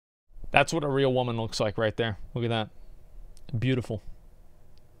That's what a real woman looks like right there. Look at that. Beautiful.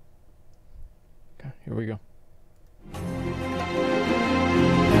 Okay, here we go.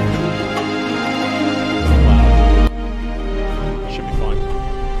 Wow. Should be fine.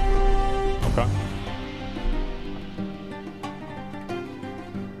 Okay.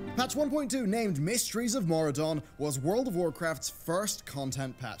 Patch 1.2, named Mysteries of Moradon, was World of Warcraft's first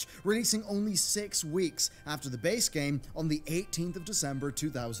content patch, releasing only 6 weeks after the base game on the 18th of December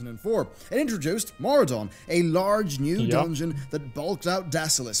 2004. It introduced Moradon, a large new dungeon that bulked out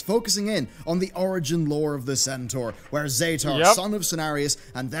Desolace, focusing in on the origin lore of the Centaur, where Zatar, son of Cenarius,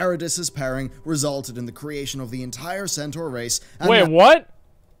 and Theridis' pairing resulted in the creation of the entire Centaur race. And wait, what?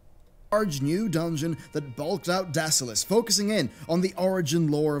 Large new dungeon that bulked out Desolace, focusing in on the origin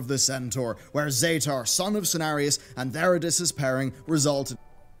lore of the Centaur, where Zatar, son of Cenarius, and Theridis' pairing resulted.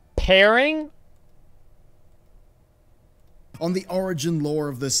 Pairing? On the origin lore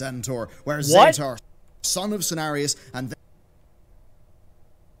of the Centaur, where Zatar, son of Cenarius, and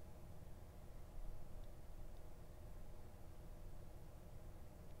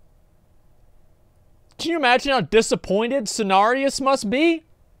Can you imagine how disappointed Cenarius must be?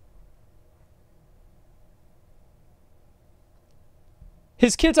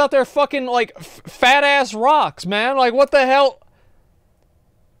 His kid's out there fucking, like, fat-ass rocks, man. Like, what the hell?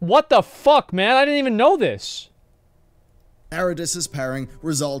 What the fuck, man? I didn't even know this. Theridis' pairing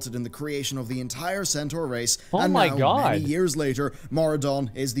resulted in the creation of the entire Centaur race, and now, many years later, Moradon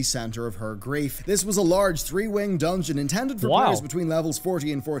is the center of her grief. This was a large 3-wing dungeon intended for players between levels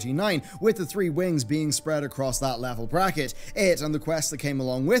 40 and 49, with the 3 wings being spread across that level bracket. It, and the quests that came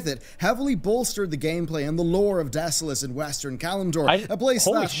along with it, heavily bolstered the gameplay and the lore of Desolace in Western Kalimdor, a place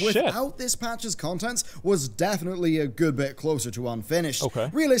that, without this patch's contents, was definitely a good bit closer to unfinished.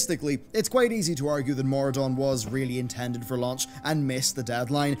 Realistically, it's quite easy to argue that Moradon was really intended for launch and missed the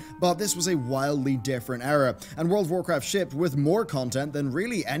deadline, but this was a wildly different era, and World of Warcraft shipped with more content than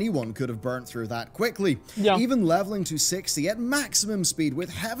really anyone could have burnt through that quickly. Even leveling to 60 at maximum speed with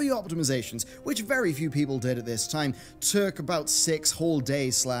heavy optimizations, which very few people did at this time, took about 6 whole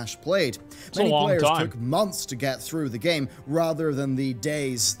days /played. Many players took months to get through the game, rather than the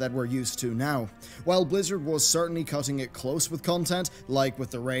days that we're used to now. While Blizzard was certainly cutting it close with content, like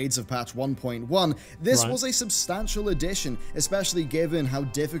with the raids of patch 1.1, this was a substantial addition, especially given how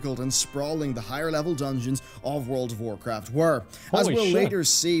difficult and sprawling the higher level dungeons of World of Warcraft were. As we'll later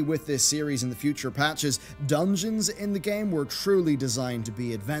see with this series in the future patches, dungeons in the game were truly designed to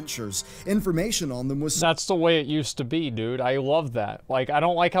be adventures. Information on them was... That's the way it used to be, dude. I love that. Like, I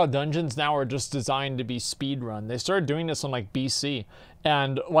don't like how dungeons now are just designed to be speedrun. They started doing this on, like, BC.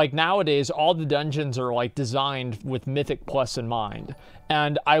 And, like, nowadays, all the dungeons are, like, designed with Mythic Plus in mind.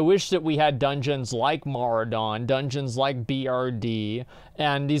 And I wish that we had dungeons like Moradon, dungeons like BRD,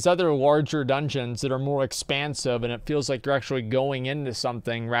 and these other larger dungeons that are more expansive, and it feels like you're actually going into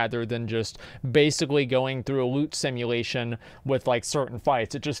something rather than just basically going through a loot simulation with, like, certain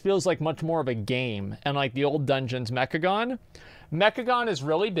fights. It just feels like much more of a game. And, like, the old dungeons, Mechagon is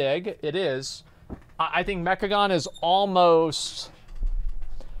really big. It is. I think Mechagon is almost...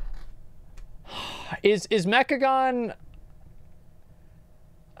 Is Mechagon...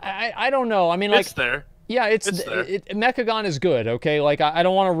 I don't know. I mean, like... It's there. Yeah, it's there. Mechagon is good, okay? Like, I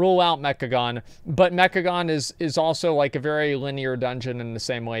don't want to rule out Mechagon, but Mechagon is also, like, a very linear dungeon in the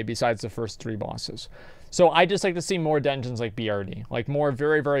same way, besides the first 3 bosses. So I just like to see more dungeons like BRD, like more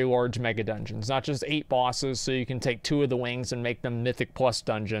very, very large mega dungeons, not just 8 bosses so you can take 2 of the wings and make them Mythic Plus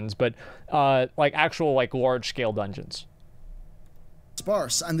dungeons, but like actual, like, large-scale dungeons.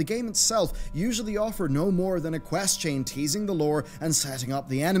 Sparse, and the game itself usually offered no more than a quest chain teasing the lore and setting up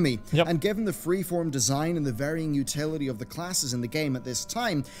the enemy. And given the freeform design and the varying utility of the classes in the game at this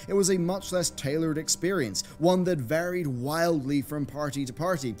time, it was a much less tailored experience, one that varied wildly from party to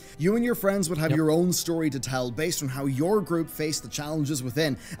party. You and your friends would have your own story to tell based on how your group faced the challenges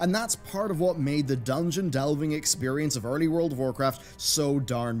within, and that's part of what made the dungeon delving experience of early World of Warcraft so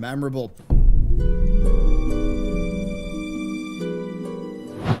darn memorable.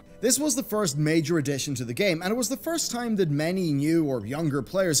 This was the first major addition to the game, and it was the first time that many new or younger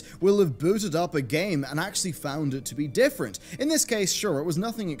players will have booted up a game and actually found it to be different. In this case, sure, it was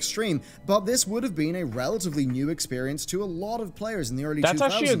nothing extreme, but this would have been a relatively new experience to a lot of players in the early 2000s. That's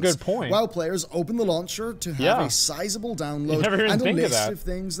actually a good point. While players opened the launcher to have a sizable download and a list of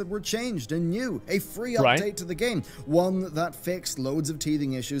things that were changed and new, a free update to the game, one that fixed loads of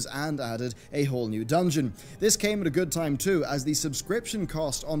teething issues and added a whole new dungeon. This came at a good time too, as the subscription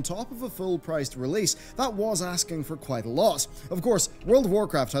cost on top top of a full-priced release, that was asking for quite a lot. Of course, World of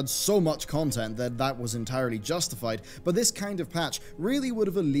Warcraft had so much content that was entirely justified, but this kind of patch really would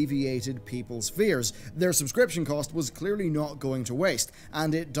have alleviated people's fears. Their subscription cost was clearly not going to waste,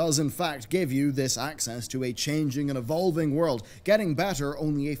 and it does in fact give you this access to a changing and evolving world, getting better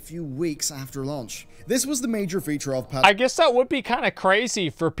only a few weeks after launch. This was the major feature of patch. I guess that would be kind of crazy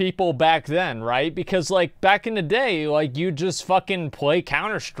for people back then, right? Because like back in the day, like you just fucking play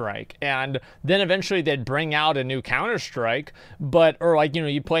Counter-Strike, and then eventually they'd bring out a new Counter-Strike, or like, you know,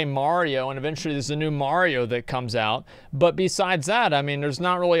 you play Mario and eventually there's a new Mario that comes out. But besides that, I mean, there's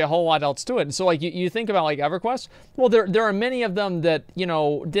not really a whole lot else to it. So like you think about like EverQuest, well, there are many of them that, you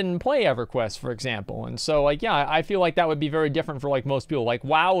know, didn't play EverQuest, for example. And so like, yeah, I feel like that would be very different for like most people. Like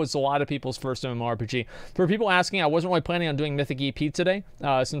WoW was a lot of people's first MMORPG. For people asking, I wasn't really planning on doing Mythic EP today,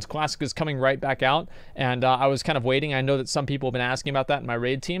 since Classic is coming right back out, and I was kind of waiting. I know that some people have been asking about that in my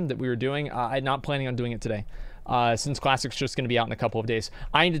raid team that we were doing. I'm not planning on doing it today, since Classic's just going to be out in a couple of days.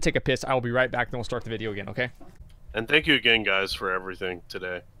 I need to take a piss. I will be right back, then we'll start the video again, okay? And thank you again, guys, for everything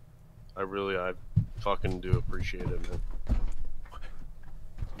today. I fucking do appreciate it, man.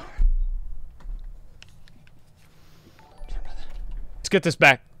 Let's get this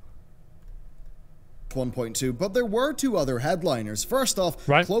back. 1.2, but there were two other headliners. First off,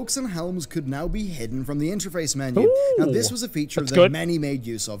 cloaks and helms could now be hidden from the interface menu. Ooh, now, this was a feature that many made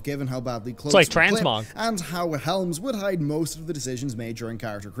use of, given how badly cloaks would clip, and how helms would hide most of the decisions made during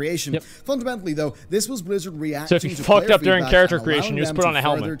character creation. Fundamentally, though, this was Blizzard reacting to fucked up during character creation, you just put on a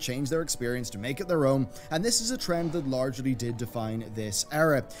helmet. Further change their experience to make it their own, and this is a trend that largely did define this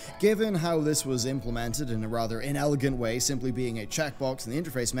era. Given how this was implemented in a rather inelegant way, simply being a checkbox in the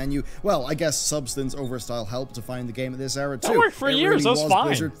interface menu, well, I guess substance over style helped define the game at this era too. That worked for years, really that was fine.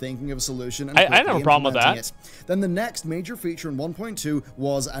 Blizzard thinking of a solution and I didn't have a problem with that. it. Then the next major feature in 1.2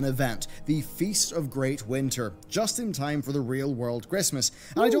 was an event, the Feast of Great Winter, just in time for the real world Christmas.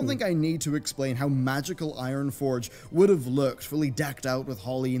 And I don't think I need to explain how magical Ironforge would have looked, fully decked out with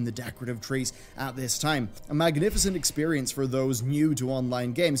holly and the decorative trees at this time. A magnificent experience for those new to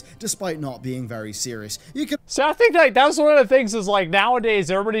online games, despite not being very serious. So I think like that's one of the things is like nowadays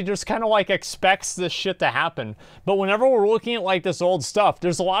everybody just kind of like expects this shit to happen. But whenever we're looking at like this old stuff,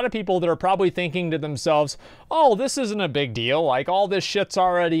 there's a lot of people that are probably thinking to themselves, oh, this isn't a big deal. Like all this shit's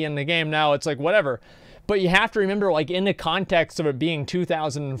already in the game now. It's like whatever. But you have to remember, like in the context of it being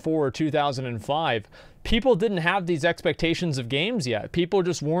 2004 or 2005, people didn't have these expectations of games yet. People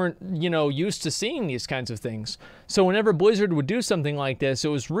just weren't, you know, used to seeing these kinds of things. So whenever Blizzard would do something like this, it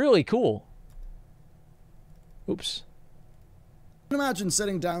was really cool. Oops. Imagine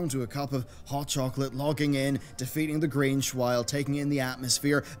sitting down to a cup of hot chocolate, logging in, defeating the Greensh while taking in the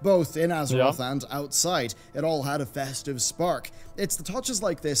atmosphere, both in Azeroth and outside. It all had a festive spark. It's the touches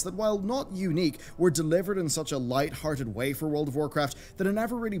like this that, while not unique, were delivered in such a light-hearted way for World of Warcraft that it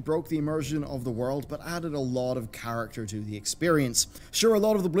never really broke the immersion of the world, but added a lot of character to the experience. Sure, a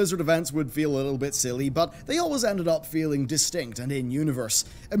lot of the Blizzard events would feel a little bit silly, but they always ended up feeling distinct and in-universe.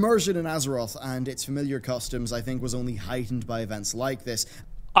 Immersion in Azeroth and its familiar customs, I think, was only heightened by events like this.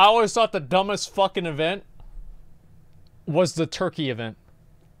 I always thought the dumbest fucking event was the turkey event.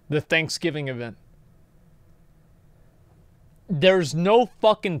 The Thanksgiving event. There's no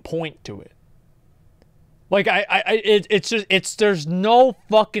fucking point to it. Like, there's no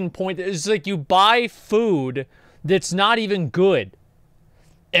fucking point. It's like you buy food that's not even good.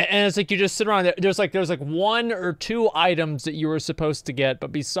 And it's like you just sit around there. There's like one or two items that you were supposed to get.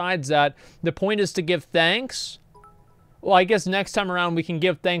 But besides that, the point is to give thanks. Well, I guess next time around we can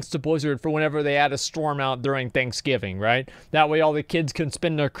give thanks to Blizzard for whenever they add a storm out during Thanksgiving, right? That way all the kids can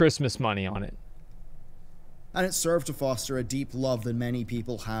spend their Christmas money on it. And it served to foster a deep love that many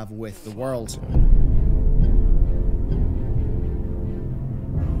people have with the world.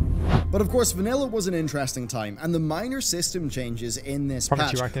 But of course, vanilla was an interesting time, and the minor system changes in this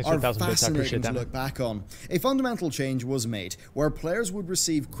patch are fascinating to look back on. A fundamental change was made, where players would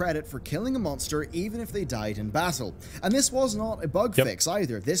receive credit for killing a monster even if they died in battle. And this was not a bug fix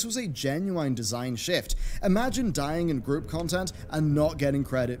either, this was a genuine design shift. Imagine dying in group content and not getting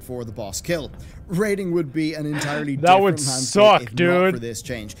credit for the boss kill. Raiding would be an entirely different would suck, if dude. not for this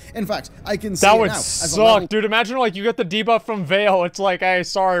change. In fact, I can see that it would now. Suck, dude. Imagine like you get the debuff from Vale. It's like, hey,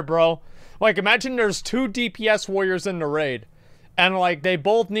 sorry, bro. Like imagine there's two DPS warriors in the raid, and like they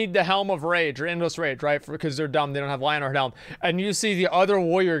both need the Helm of Rage or Endless Rage, right? Because they're dumb, they don't have Lionheart Helm. And you see the other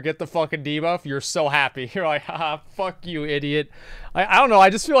warrior get the fucking debuff, you're so happy. You're like, haha, fuck you, idiot. I don't know.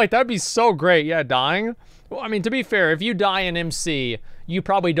 I just feel like that'd be so great. Yeah, dying. Well, I mean, to be fair, if you die in MC, you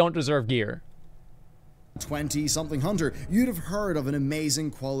probably don't deserve gear. 20-something hunter, you'd have heard of an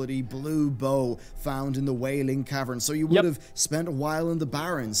amazing quality blue bow found in the Wailing Cavern, so you would have spent a while in the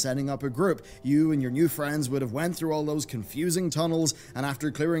Barrens setting up a group. You and your new friends would have went through all those confusing tunnels, and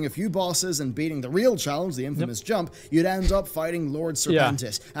after clearing a few bosses and beating the real challenge, the infamous jump, you'd end up fighting Lord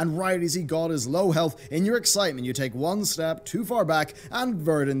Serpentis, and right as he got his low health, in your excitement you take one step too far back, and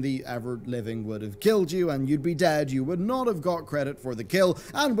Verdun the ever-living would have killed you, and you'd be dead. You would not have got credit for the kill,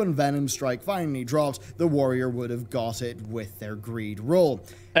 and when Venom Strike finally dropped, the warrior would have got it with their greed roll.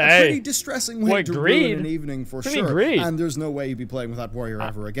 A pretty distressing way to ruin an evening for sure, and there's no way you'd be playing with that warrior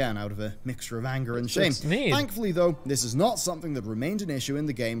ever again out of a mixture of anger and shame. Thankfully though, this is not something that remained an issue in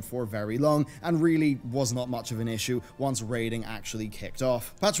the game for very long, and really was not much of an issue once raiding actually kicked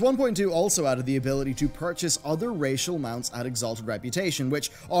off. Patch 1.2 also added the ability to purchase other racial mounts at Exalted Reputation,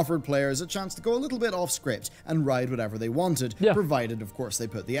 which offered players a chance to go a little bit off script and ride whatever they wanted, provided of course they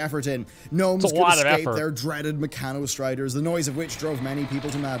put the effort in. Gnomes could escape their dreaded Mechanostriders, the noise of which drove many people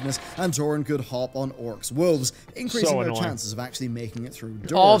to madness, and Tauren could hop on Orcs Wolves, increasing their chances of actually making it through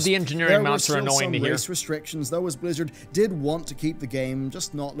doors. All of the engineering mounts are annoying to hear. There were some restrictions though, as Blizzard did want to keep the game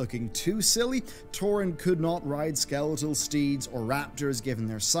just not looking too silly. Tauren could not ride skeletal steeds or raptors given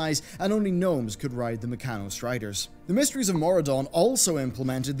their size, and only gnomes could ride the Mechanostriders. The Mysteries of Moradon also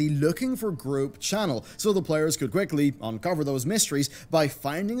implemented the Looking for Group channel, so the players could quickly uncover those mysteries by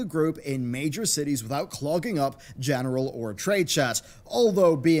finding a group in major cities without clogging up general or trade chat.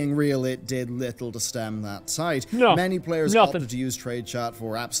 Although, being real, it did little to stem that tide. Many players opted to use trade chat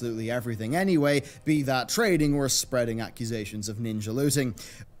for absolutely everything anyway, be that trading or spreading accusations of ninja looting.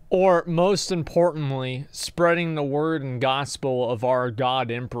 Or, most importantly, spreading the word and gospel of our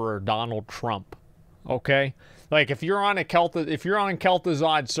God Emperor Donald Trump. Okay? Like, if you're on a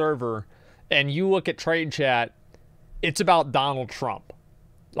Kel'Thuzad server and you look at trade chat, it's about Donald Trump.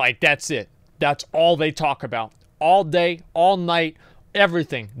 Like, that's it. That's all they talk about. All day, all night,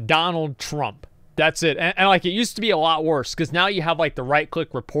 everything. Donald Trump. That's it. And like, it used to be a lot worse, because now you have, like, the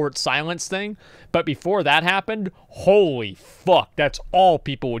right-click report silence thing. But before that happened, holy fuck, that's all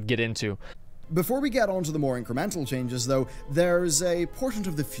people would get into. Before we get on to the more incremental changes though, there's a portent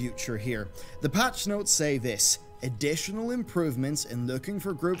of the future here. The patch notes say this: additional improvements in Looking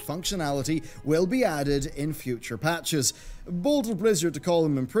for Group functionality will be added in future patches. Bold of Blizzard to call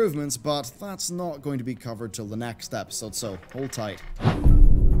them improvements, but that's not going to be covered till the next episode, so hold tight.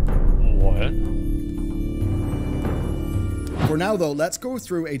 What? For now though, let's go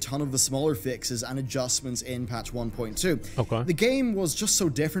through a ton of the smaller fixes and adjustments in patch 1.2. Okay. The game was just so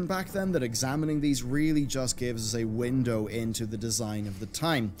different back then that examining these really just gives us a window into the design of the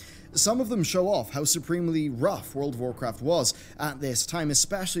time. Some of them show off how supremely rough World of Warcraft was at this time,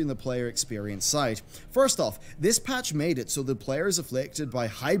 especially in the player experience side. First off, this patch made it so the players afflicted by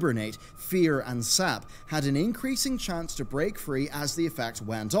Hibernate, Fear, and Sap had an increasing chance to break free as the effect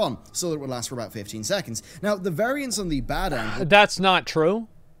went on, so that it would last for about 15 seconds. Now, the variants on the bad end... That's not true.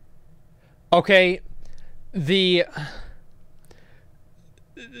 Okay, the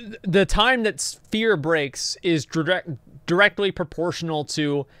time that Fear breaks is directly proportional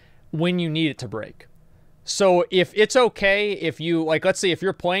to when you need it to break. So if it's okay if you, like, let's say if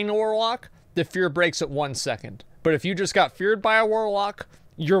you're playing a Warlock, the Fear breaks at 1 second. But if you just got feared by a Warlock,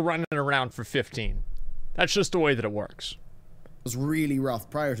 you're running around for 15. That's just the way that it works. Was really rough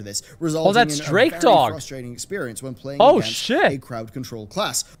prior to this, resulting in a very frustrating experience when playing against a crowd control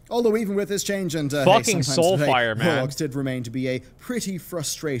class. Although even with this change and fucking Soulfire, man, Warlocks did remain to be a pretty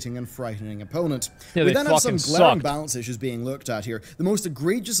frustrating and frightening opponent. We then have some glaring balance issues being looked at here, the most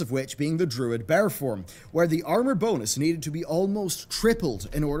egregious of which being the Druid Bear form, where the armor bonus needed to be almost tripled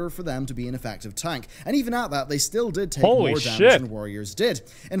in order for them to be an effective tank, and even at that they still did take more damage than warriors did.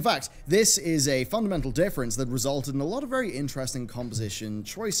 In fact, this is a fundamental difference that resulted in a lot of very interesting composition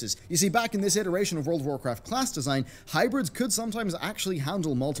choices. You see, back in this iteration of World of Warcraft class design, hybrids could sometimes actually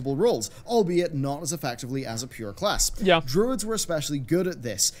handle multiple roles, albeit not as effectively as a pure class. Druids were especially good at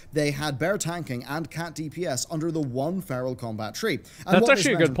this. They had bear tanking and cat DPS under the one feral combat tree. And that's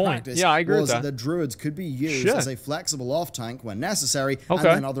actually a good point. Yeah, I agree with that. The druids could be used as a flexible off tank when necessary, and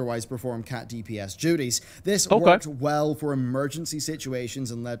then otherwise perform cat DPS duties. This worked well for emergency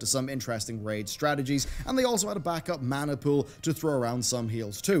situations and led to some interesting raid strategies, and they also had a backup mana pool to throw around some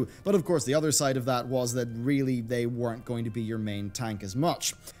heals too. But of course the other side of that was that really they weren't going to be your main tank as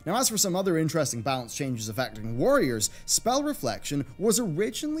much. Now as for some other interesting balance changes affecting warriors, Spell Reflection was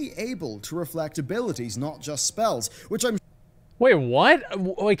originally able to reflect abilities, not just spells, which I'm... Wait, what?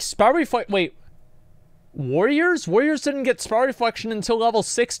 Like Spell Reflection... Wait. Warriors? Warriors didn't get Spell Reflection until level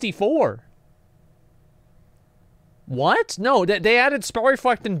 64. What? No, they added Spell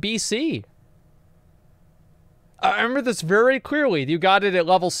Reflect in BC. I remember this very clearly. You got it at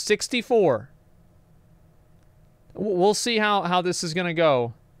level 64. We'll see how this is going to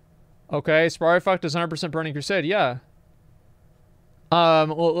go. Okay, Sprite Fuck does 100% Burning Crusade. Yeah.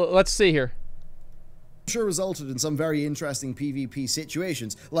 Let's see here. Sure resulted in some very interesting PvP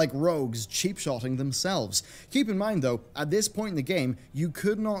situations, like rogues cheap-shotting themselves. Keep in mind though, at this point in the game, you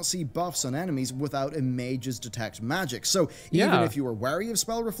could not see buffs on enemies without a mage's detect magic, so even if you were wary of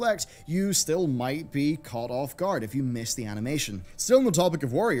Spell Reflect, you still might be caught off guard if you missed the animation. Still on the topic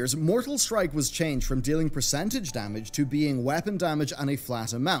of warriors, Mortal Strike was changed from dealing percentage damage to being weapon damage and a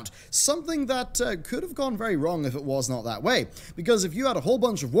flat amount, something that could have gone very wrong if it was not that way, because if you had a whole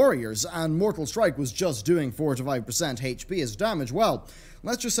bunch of warriors and Mortal Strike was just doing 4 to 5% HP as damage, well,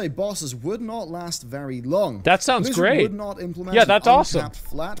 let's just say bosses would not last very long. That sounds Blizzard great. would not implement that's an awesome. uncapped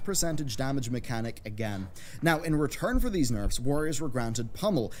flat percentage damage mechanic again. Now, in return for these nerfs, warriors were granted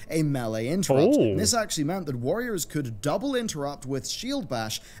Pummel, a melee interrupt. And this actually meant that warriors could double interrupt with shield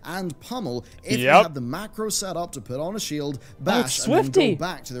bash and Pummel if they had the macro set up to put on a shield, bash, and then go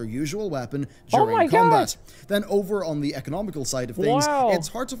back to their usual weapon during combat. Then over on the economical side of things, it's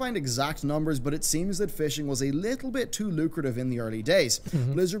hard to find exact numbers, but it seems that fishing was a little bit too lucrative in the early days.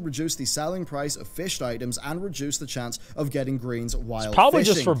 Blizzard reduced the selling price of fished items and reduced the chance of getting greens while fishing. Probably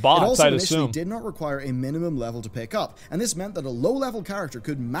just for bots, it also I'd initially assume. did not require a minimum level to pick up, and this meant that a low-level character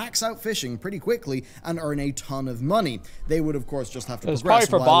could max out fishing pretty quickly and earn a ton of money. They would, of course, just have to progress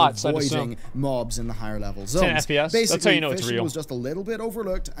for while bots, avoiding mobs in the higher level zones. 10 FPS. Basically, that's how you know it's fishing real. was just a little bit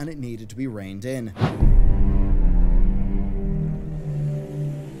overlooked, and it needed to be reined in.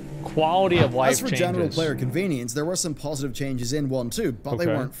 Quality of life As for general player convenience, there were some positive changes in 1.2, but they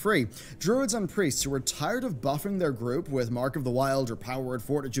weren't free. Druids and priests who were tired of buffing their group with Mark of the Wild or Power Word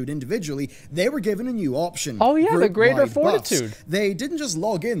Fortitude individually, they were given a new option. Oh yeah, the Greater Fortitude. Buffs. They didn't just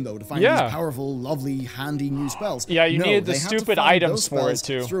log in though to find these powerful, lovely, handy new spells. Yeah, you needed the stupid items for it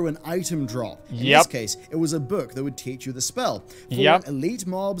too. Through an item drop. In this case, it was a book that would teach you the spell. For elite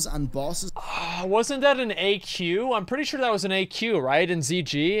mobs and bosses. Wasn't that an AQ? I'm pretty sure that was an AQ, right? In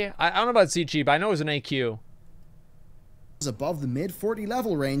ZG? I don't know about ZG, but I know it was an AQ. Above the mid-40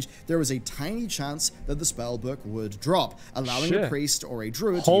 level range, there was a tiny chance that the spellbook would drop, allowing a priest or a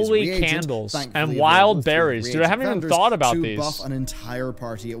druid to use reagent, candles and wild berries. Dude, I haven't even thought about to these. Buff an entire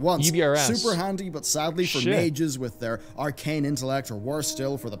party at once. EBRS. Super handy, but sadly for mages with their arcane intellect, or worse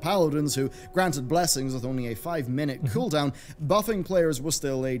still for the paladins who granted blessings with only a 5-minute cooldown, buffing players was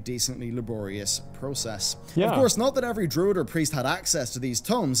still a decently laborious process. Of course, not that every druid or priest had access to these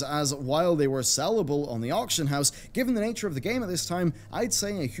tomes, as while they were sellable on the auction house, given the nature of the game at this time, I'd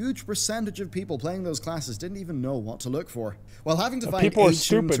say a huge percentage of people playing those classes didn't even know what to look for. While having to find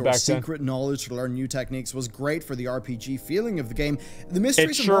ancient or secret knowledge to learn new techniques was great for the RPG feeling of the game, the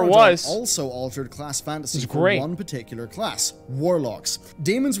Mysteries of Mordor also altered class fantasy for one particular class, Warlocks.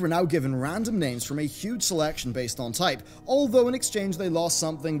 Demons were now given random names from a huge selection based on type, although in exchange they lost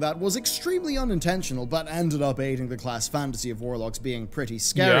something that was extremely unintentional but ended up aiding the class fantasy of Warlocks being pretty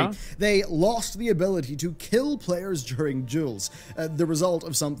scary. They lost the ability to kill players during duels, the result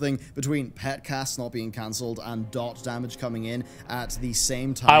of something between pet casts not being cancelled and dot damage coming in at the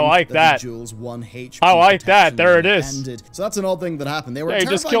same time that the duel's 1 HP there it is. Ended. So that's an odd thing that happened. They were you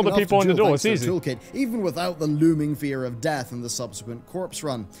just kill the people in the duel, it's easy. Toolkit, even without the looming fear of death and the subsequent corpse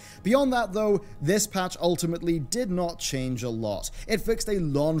run. Beyond that though, this patch ultimately did not change a lot. It fixed a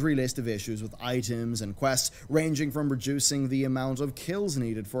laundry list of issues with items and quests, ranging from reducing the amount of kills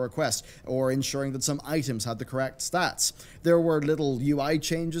needed for a quest, or ensuring that some items had the correct stats. There were little UI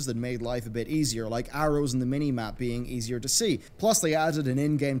changes that made life a bit easier, like arrows in the minimap being easier to see. Plus they added an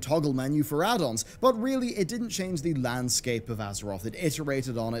in-game toggle menu for add-ons, but really it didn't change the landscape of Azeroth. It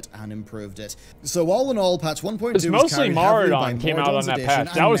iterated on it and improved it. So all in all, patch 1.2 was mostly carried heavily by Maradon came out on that Edition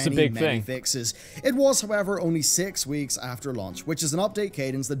patch. That was the big many thing. Fixes. It was, however, only 6 weeks after launch, which is an update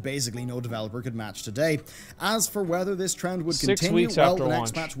cadence that basically no developer could match today. As for whether this trend would continue, well, the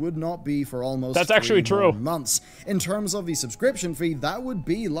next patch would not be for almost 3 months. In terms of the subscription fee, that would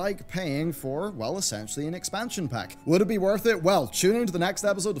be like paying for, well, essentially an expansion pack. Would it be worth it? Well, tune into the next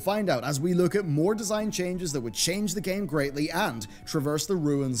episode to find out as we look at more design changes that would change the game greatly and traverse the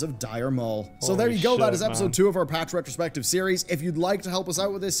ruins of Dire Maul. So there you go, that is episode 2 of our patch retrospective series. If you'd like to help us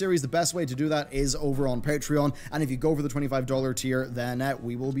out with this series, the best way to do that is over on Patreon, and if you go for the $25 tier, then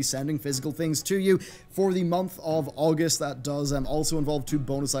we will be sending physical things to you for the month of August. That does also involve 2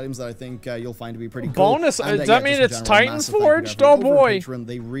 bonus items that I think you'll find to be pretty cool. Bonus? Does that mean it's Titan Forged? Oh boy! Patreon,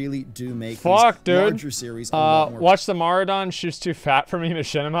 they really do make these dude. larger series a lot more. Watch the Maradon. She's too fat for me,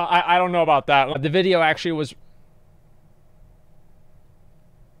 Machinima. I don't know about that. The video actually was...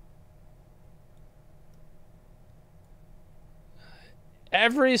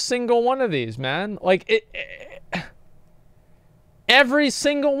 Every single one of these, man. Like, every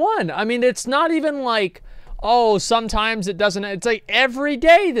single one. I mean, it's not even like, oh, sometimes it doesn't. It's like every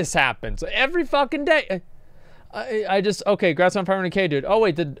day this happens. Every fucking day. I just, okay, congrats on 500K, dude. Oh,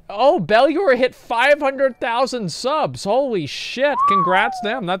 wait, Bellular hit 500,000 subs. Holy shit. Congrats,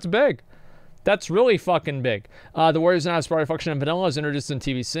 damn, that's big. That's really fucking big. The Warriors now has priority function in vanilla is introduced in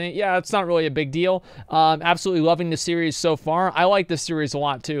TVC. Yeah, it's not really a big deal. Absolutely loving the series so far. I like this series a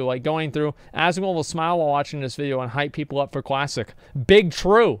lot too. Like going through, Asmongold will smile while watching this video and hype people up for Classic. Big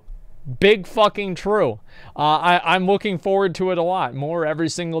true. Big fucking true. I'm looking forward to it a lot. More every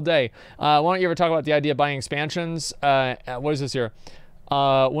single day. Why don't you ever talk about the idea of buying expansions? What is this here?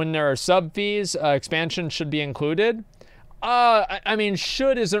 When there are sub fees, expansions should be included. I mean,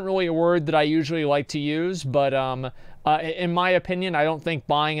 should isn't really a word that I usually like to use, but in my opinion, I don't think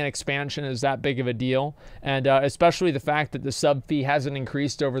buying an expansion is that big of a deal, and especially the fact that the sub fee hasn't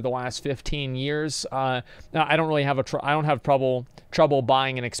increased over the last 15 years. I don't really have I don't have trouble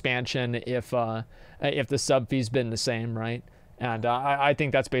buying an expansion if the sub fee's been the same, right? And I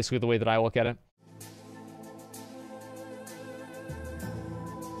think that's basically the way that I look at it.